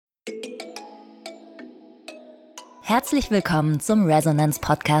Herzlich willkommen zum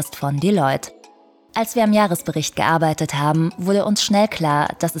Resonance-Podcast von Deloitte. Als wir am Jahresbericht gearbeitet haben, wurde uns schnell klar,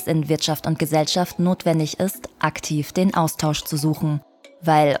 dass es in Wirtschaft und Gesellschaft notwendig ist, aktiv den Austausch zu suchen.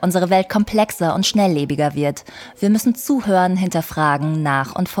 Weil unsere Welt komplexer und schnelllebiger wird. Wir müssen zuhören, hinterfragen,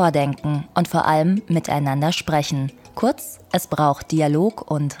 nach- und vordenken und vor allem miteinander sprechen. Kurz, es braucht Dialog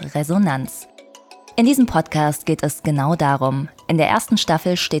und Resonanz. In diesem Podcast geht es genau darum. In der ersten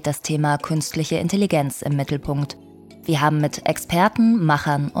Staffel steht das Thema künstliche Intelligenz im Mittelpunkt. Wir haben mit Experten,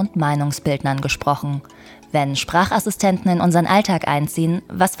 Machern und Meinungsbildnern gesprochen. Wenn Sprachassistenten in unseren Alltag einziehen,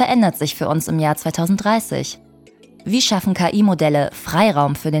 was verändert sich für uns im Jahr 2030? Wie schaffen KI-Modelle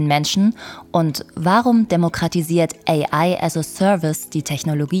Freiraum für den Menschen? Und warum demokratisiert AI as a Service die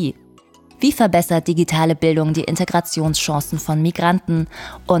Technologie? Wie verbessert digitale Bildung die Integrationschancen von Migranten?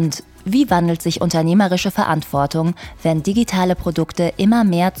 Und wie wandelt sich unternehmerische Verantwortung, wenn digitale Produkte immer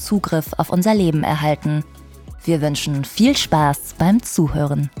mehr Zugriff auf unser Leben erhalten? Wir wünschen viel Spaß beim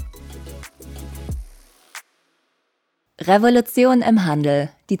Zuhören. Revolution im Handel.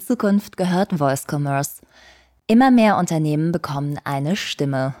 Die Zukunft gehört Voice Commerce. Immer mehr Unternehmen bekommen eine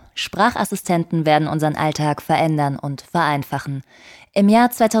Stimme. Sprachassistenten werden unseren Alltag verändern und vereinfachen. Im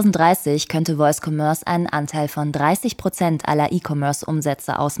Jahr 2030 könnte Voice Commerce einen Anteil von 30% aller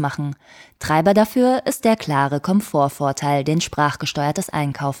E-Commerce-Umsätze ausmachen. Treiber dafür ist der klare Komfortvorteil, den sprachgesteuertes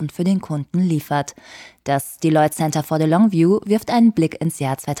Einkaufen für den Kunden liefert. Das Deloitte Center for the Long View wirft einen Blick ins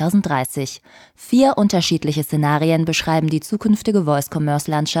Jahr 2030. 4 unterschiedliche Szenarien beschreiben die zukünftige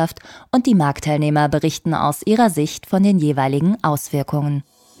Voice-Commerce-Landschaft und die Marktteilnehmer berichten aus ihrer Sicht von den jeweiligen Auswirkungen.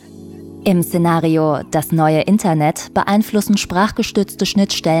 Im Szenario Das neue Internet beeinflussen sprachgestützte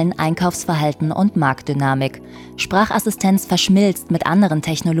Schnittstellen Einkaufsverhalten und Marktdynamik. Sprachassistenz verschmilzt mit anderen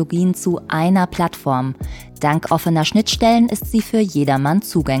Technologien zu einer Plattform. Dank offener Schnittstellen ist sie für jedermann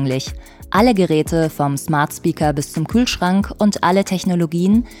zugänglich. Alle Geräte, vom Smart Speaker bis zum Kühlschrank und alle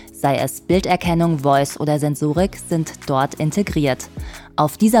Technologien, sei es Bilderkennung, Voice oder Sensorik, sind dort integriert.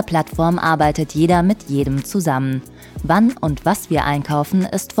 Auf dieser Plattform arbeitet jeder mit jedem zusammen. Wann und was wir einkaufen,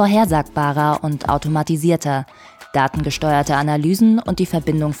 ist vorhersagbarer und automatisierter. Datengesteuerte Analysen und die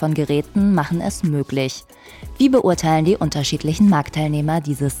Verbindung von Geräten machen es möglich. Wie beurteilen die unterschiedlichen Marktteilnehmer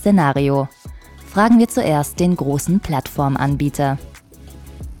dieses Szenario? Fragen wir zuerst den großen Plattformanbieter.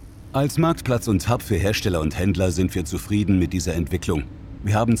 Als Marktplatz und Hub für Hersteller und Händler sind wir zufrieden mit dieser Entwicklung.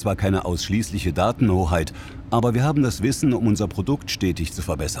 Wir haben zwar keine ausschließliche Datenhoheit, aber wir haben das Wissen, um unser Produkt stetig zu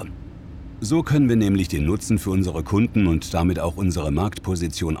verbessern. So können wir nämlich den Nutzen für unsere Kunden und damit auch unsere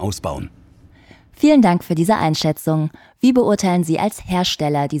Marktposition ausbauen. Vielen Dank für diese Einschätzung. Wie beurteilen Sie als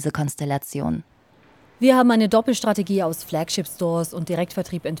Hersteller diese Konstellation? Wir haben eine Doppelstrategie aus Flagship-Stores und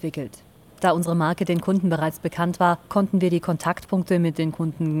Direktvertrieb entwickelt. Da unsere Marke den Kunden bereits bekannt war, konnten wir die Kontaktpunkte mit den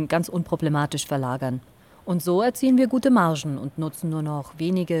Kunden ganz unproblematisch verlagern. Und so erzielen wir gute Margen und nutzen nur noch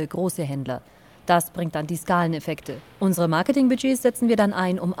wenige große Händler. Das bringt dann die Skaleneffekte. Unsere Marketingbudgets setzen wir dann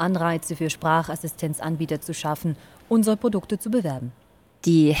ein, um Anreize für Sprachassistenzanbieter zu schaffen, unsere Produkte zu bewerben.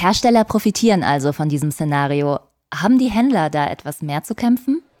 Die Hersteller profitieren also von diesem Szenario. Haben die Händler da etwas mehr zu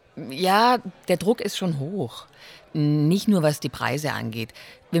kämpfen? Ja, der Druck ist schon hoch. Nicht nur was die Preise angeht.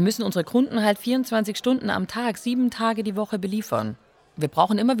 Wir müssen unsere Kunden halt 24 Stunden am Tag, 7 Tage die Woche beliefern. Wir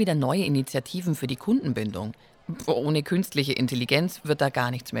brauchen immer wieder neue Initiativen für die Kundenbindung. Ohne künstliche Intelligenz wird da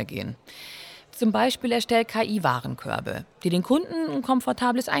gar nichts mehr gehen. Zum Beispiel erstellt KI Warenkörbe, die den Kunden ein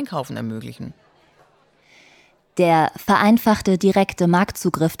komfortables Einkaufen ermöglichen. Der vereinfachte direkte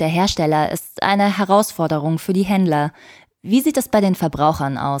Marktzugriff der Hersteller ist eine Herausforderung für die Händler. Wie sieht es bei den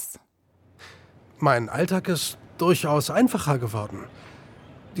Verbrauchern aus? Mein Alltag ist durchaus einfacher geworden.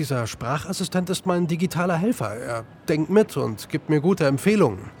 Dieser Sprachassistent ist mein digitaler Helfer. Er denkt mit und gibt mir gute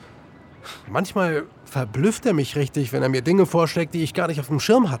Empfehlungen. Manchmal verblüfft er mich richtig, wenn er mir Dinge vorschlägt, die ich gar nicht auf dem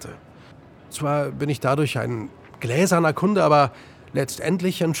Schirm hatte. Zwar bin ich dadurch ein gläserner Kunde, aber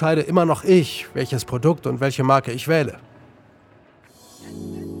letztendlich entscheide immer noch ich, welches Produkt und welche Marke ich wähle.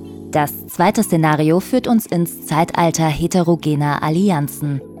 Das zweite Szenario führt uns ins Zeitalter heterogener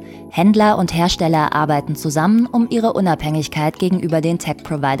Allianzen. Händler und Hersteller arbeiten zusammen, um ihre Unabhängigkeit gegenüber den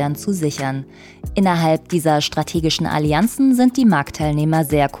Tech-Providern zu sichern. Innerhalb dieser strategischen Allianzen sind die Marktteilnehmer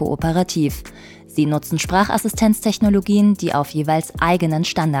sehr kooperativ. Sie nutzen Sprachassistenztechnologien, die auf jeweils eigenen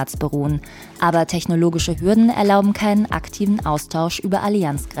Standards beruhen. Aber technologische Hürden erlauben keinen aktiven Austausch über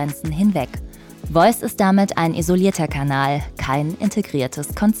Allianzgrenzen hinweg. Voice ist damit ein isolierter Kanal, kein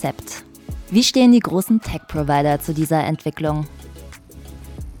integriertes Konzept. Wie stehen die großen Tech-Provider zu dieser Entwicklung?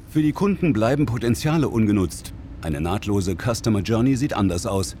 Für die Kunden bleiben Potenziale ungenutzt. Eine nahtlose Customer Journey sieht anders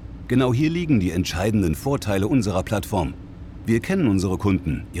aus. Genau hier liegen die entscheidenden Vorteile unserer Plattform. Wir kennen unsere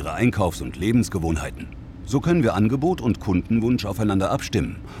Kunden, ihre Einkaufs- und Lebensgewohnheiten. So können wir Angebot und Kundenwunsch aufeinander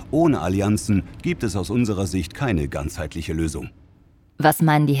abstimmen. Ohne Allianzen gibt es aus unserer Sicht keine ganzheitliche Lösung. Was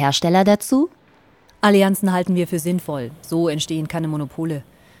meinen die Hersteller dazu? Allianzen halten wir für sinnvoll. So entstehen keine Monopole.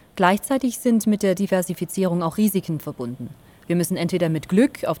 Gleichzeitig sind mit der Diversifizierung auch Risiken verbunden. Wir müssen entweder mit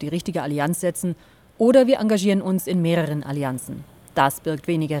Glück auf die richtige Allianz setzen oder wir engagieren uns in mehreren Allianzen. Das birgt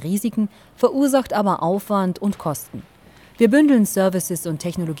weniger Risiken, verursacht aber Aufwand und Kosten. Wir bündeln Services und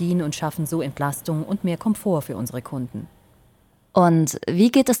Technologien und schaffen so Entlastung und mehr Komfort für unsere Kunden. Und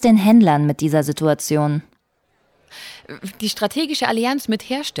wie geht es den Händlern mit dieser Situation? Die strategische Allianz mit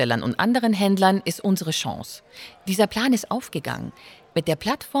Herstellern und anderen Händlern ist unsere Chance. Dieser Plan ist aufgegangen. Mit der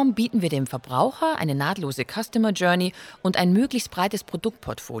Plattform bieten wir dem Verbraucher eine nahtlose Customer Journey und ein möglichst breites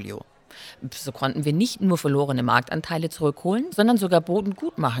Produktportfolio. So konnten wir nicht nur verlorene Marktanteile zurückholen, sondern sogar Boden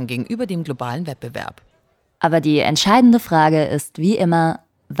gut machen gegenüber dem globalen Wettbewerb. Aber die entscheidende Frage ist wie immer,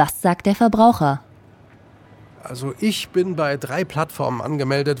 was sagt der Verbraucher? Also ich bin bei 3 Plattformen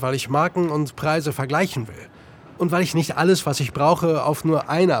angemeldet, weil ich Marken und Preise vergleichen will. Und weil ich nicht alles, was ich brauche, auf nur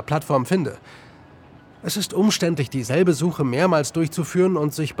einer Plattform finde. Es ist umständlich, dieselbe Suche mehrmals durchzuführen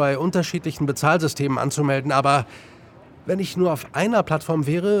und sich bei unterschiedlichen Bezahlsystemen anzumelden, aber wenn ich nur auf einer Plattform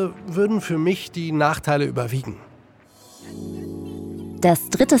wäre, würden für mich die Nachteile überwiegen. Das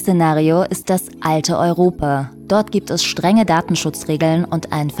dritte Szenario ist das alte Europa. Dort gibt es strenge Datenschutzregeln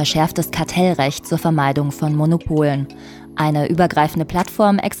und ein verschärftes Kartellrecht zur Vermeidung von Monopolen. Eine übergreifende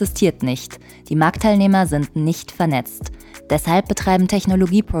Plattform existiert nicht. Die Marktteilnehmer sind nicht vernetzt. Deshalb betreiben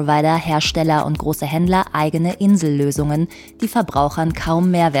Technologieprovider, Hersteller und große Händler eigene Insellösungen, die Verbrauchern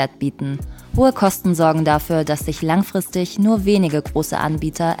kaum Mehrwert bieten. Hohe Kosten sorgen dafür, dass sich langfristig nur wenige große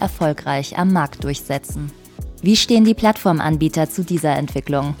Anbieter erfolgreich am Markt durchsetzen. Wie stehen die Plattformanbieter zu dieser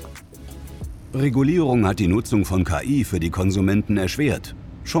Entwicklung? Regulierung hat die Nutzung von KI für die Konsumenten erschwert.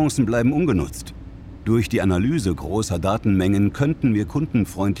 Chancen bleiben ungenutzt. Durch die Analyse großer Datenmengen könnten wir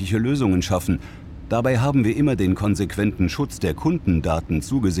kundenfreundliche Lösungen schaffen. Dabei haben wir immer den konsequenten Schutz der Kundendaten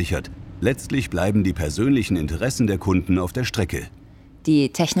zugesichert. Letztlich bleiben die persönlichen Interessen der Kunden auf der Strecke. Die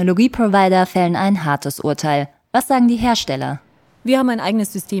Technologieprovider fällen ein hartes Urteil. Was sagen die Hersteller? Wir haben ein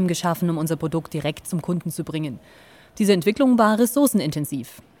eigenes System geschaffen, um unser Produkt direkt zum Kunden zu bringen. Diese Entwicklung war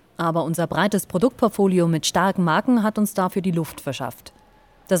ressourcenintensiv. Aber unser breites Produktportfolio mit starken Marken hat uns dafür die Luft verschafft.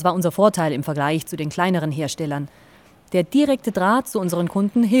 Das war unser Vorteil im Vergleich zu den kleineren Herstellern. Der direkte Draht zu unseren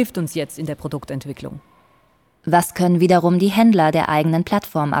Kunden hilft uns jetzt in der Produktentwicklung. Was können wiederum die Händler der eigenen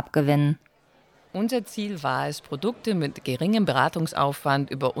Plattform abgewinnen? Unser Ziel war es, Produkte mit geringem Beratungsaufwand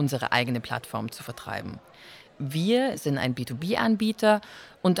über unsere eigene Plattform zu vertreiben. Wir sind ein B2B-Anbieter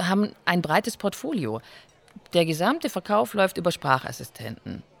und haben ein breites Portfolio. Der gesamte Verkauf läuft über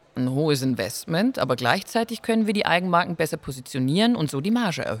Sprachassistenten. Ein hohes Investment, aber gleichzeitig können wir die Eigenmarken besser positionieren und so die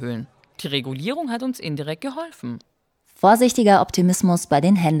Marge erhöhen. Die Regulierung hat uns indirekt geholfen. Vorsichtiger Optimismus bei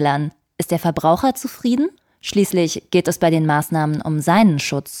den Händlern. Ist der Verbraucher zufrieden? Schließlich geht es bei den Maßnahmen um seinen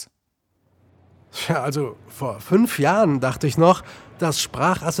Schutz. Ja, also vor 5 Jahren dachte ich noch, dass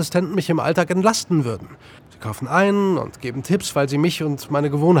Sprachassistenten mich im Alltag entlasten würden. Sie kaufen ein und geben Tipps, weil sie mich und meine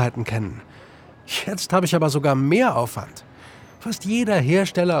Gewohnheiten kennen. Jetzt habe ich aber sogar mehr Aufwand. Fast jeder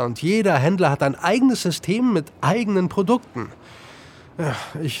Hersteller und jeder Händler hat ein eigenes System mit eigenen Produkten. Ja,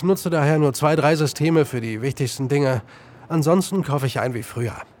 ich nutze daher nur 2, 3 Systeme für die wichtigsten Dinge. Ansonsten kaufe ich ein wie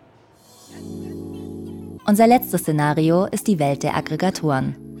früher. Unser letztes Szenario ist die Welt der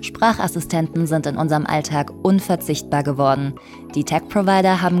Aggregatoren. Sprachassistenten sind in unserem Alltag unverzichtbar geworden. Die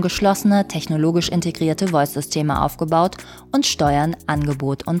Tech-Provider haben geschlossene, technologisch integrierte Voice-Systeme aufgebaut und steuern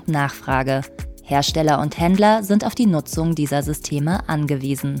Angebot und Nachfrage. Hersteller und Händler sind auf die Nutzung dieser Systeme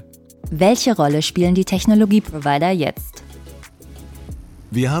angewiesen. Welche Rolle spielen die Technologieprovider jetzt?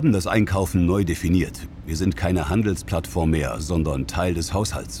 Wir haben das Einkaufen neu definiert. Wir sind keine Handelsplattform mehr, sondern Teil des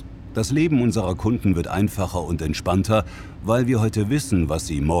Haushalts. Das Leben unserer Kunden wird einfacher und entspannter, weil wir heute wissen, was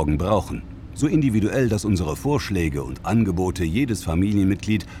sie morgen brauchen. So individuell, dass unsere Vorschläge und Angebote jedes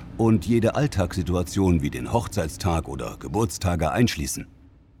Familienmitglied und jede Alltagssituation wie den Hochzeitstag oder Geburtstage einschließen.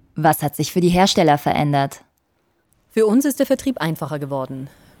 Was hat sich für die Hersteller verändert? Für uns ist der Vertrieb einfacher geworden.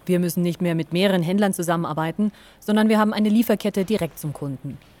 Wir müssen nicht mehr mit mehreren Händlern zusammenarbeiten, sondern wir haben eine Lieferkette direkt zum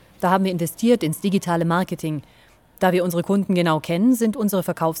Kunden. Da haben wir investiert ins digitale Marketing. Da wir unsere Kunden genau kennen, sind unsere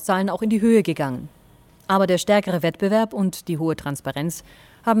Verkaufszahlen auch in die Höhe gegangen. Aber der stärkere Wettbewerb und die hohe Transparenz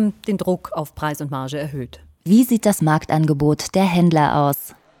haben den Druck auf Preis und Marge erhöht. Wie sieht das Marktangebot der Händler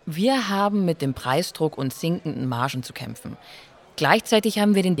aus? Wir haben mit dem Preisdruck und sinkenden Margen zu kämpfen. Gleichzeitig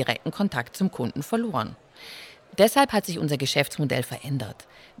haben wir den direkten Kontakt zum Kunden verloren. Deshalb hat sich unser Geschäftsmodell verändert.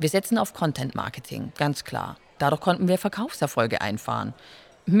 Wir setzen auf Content-Marketing, ganz klar. Dadurch konnten wir Verkaufserfolge einfahren.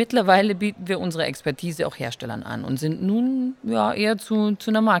 Mittlerweile bieten wir unsere Expertise auch Herstellern an und sind nun eher zu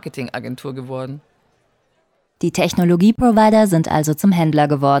einer Marketingagentur geworden. Die Technologieprovider sind also zum Händler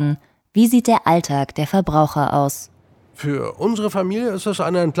geworden. Wie sieht der Alltag der Verbraucher aus? Für unsere Familie ist es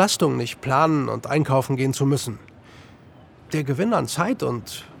eine Entlastung, nicht planen und einkaufen gehen zu müssen. Der Gewinn an Zeit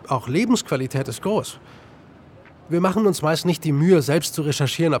und auch Lebensqualität ist groß. Wir machen uns meist nicht die Mühe, selbst zu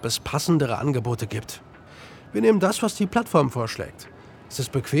recherchieren, ob es passendere Angebote gibt. Wir nehmen das, was die Plattform vorschlägt. Es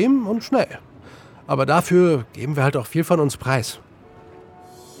ist bequem und schnell. Aber dafür geben wir halt auch viel von uns preis.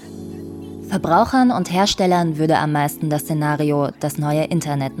 Verbrauchern und Herstellern würde am meisten das Szenario das neue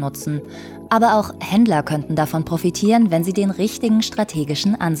Internet nutzen. Aber auch Händler könnten davon profitieren, wenn sie den richtigen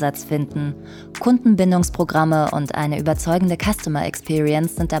strategischen Ansatz finden. Kundenbindungsprogramme und eine überzeugende Customer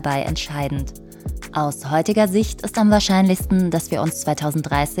Experience sind dabei entscheidend. Aus heutiger Sicht ist am wahrscheinlichsten, dass wir uns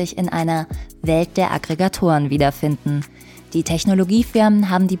 2030 in einer Welt der Aggregatoren wiederfinden. Die Technologiefirmen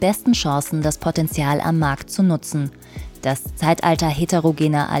haben die besten Chancen, das Potenzial am Markt zu nutzen. Das Zeitalter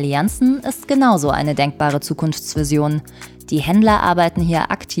heterogener Allianzen ist genauso eine denkbare Zukunftsvision. Die Händler arbeiten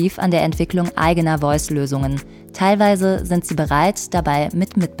hier aktiv an der Entwicklung eigener Voice-Lösungen. Teilweise sind sie bereit, dabei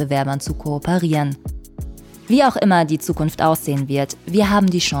mit Mitbewerbern zu kooperieren. Wie auch immer die Zukunft aussehen wird, wir haben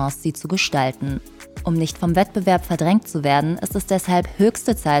die Chance, sie zu gestalten. Um nicht vom Wettbewerb verdrängt zu werden, ist es deshalb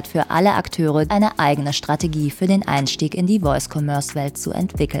höchste Zeit für alle Akteure, eine eigene Strategie für den Einstieg in die Voice-Commerce-Welt zu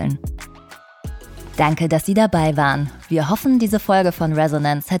entwickeln. Danke, dass Sie dabei waren. Wir hoffen, diese Folge von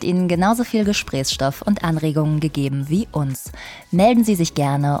Resonance hat Ihnen genauso viel Gesprächsstoff und Anregungen gegeben wie uns. Melden Sie sich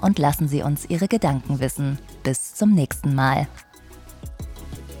gerne und lassen Sie uns Ihre Gedanken wissen. Bis zum nächsten Mal.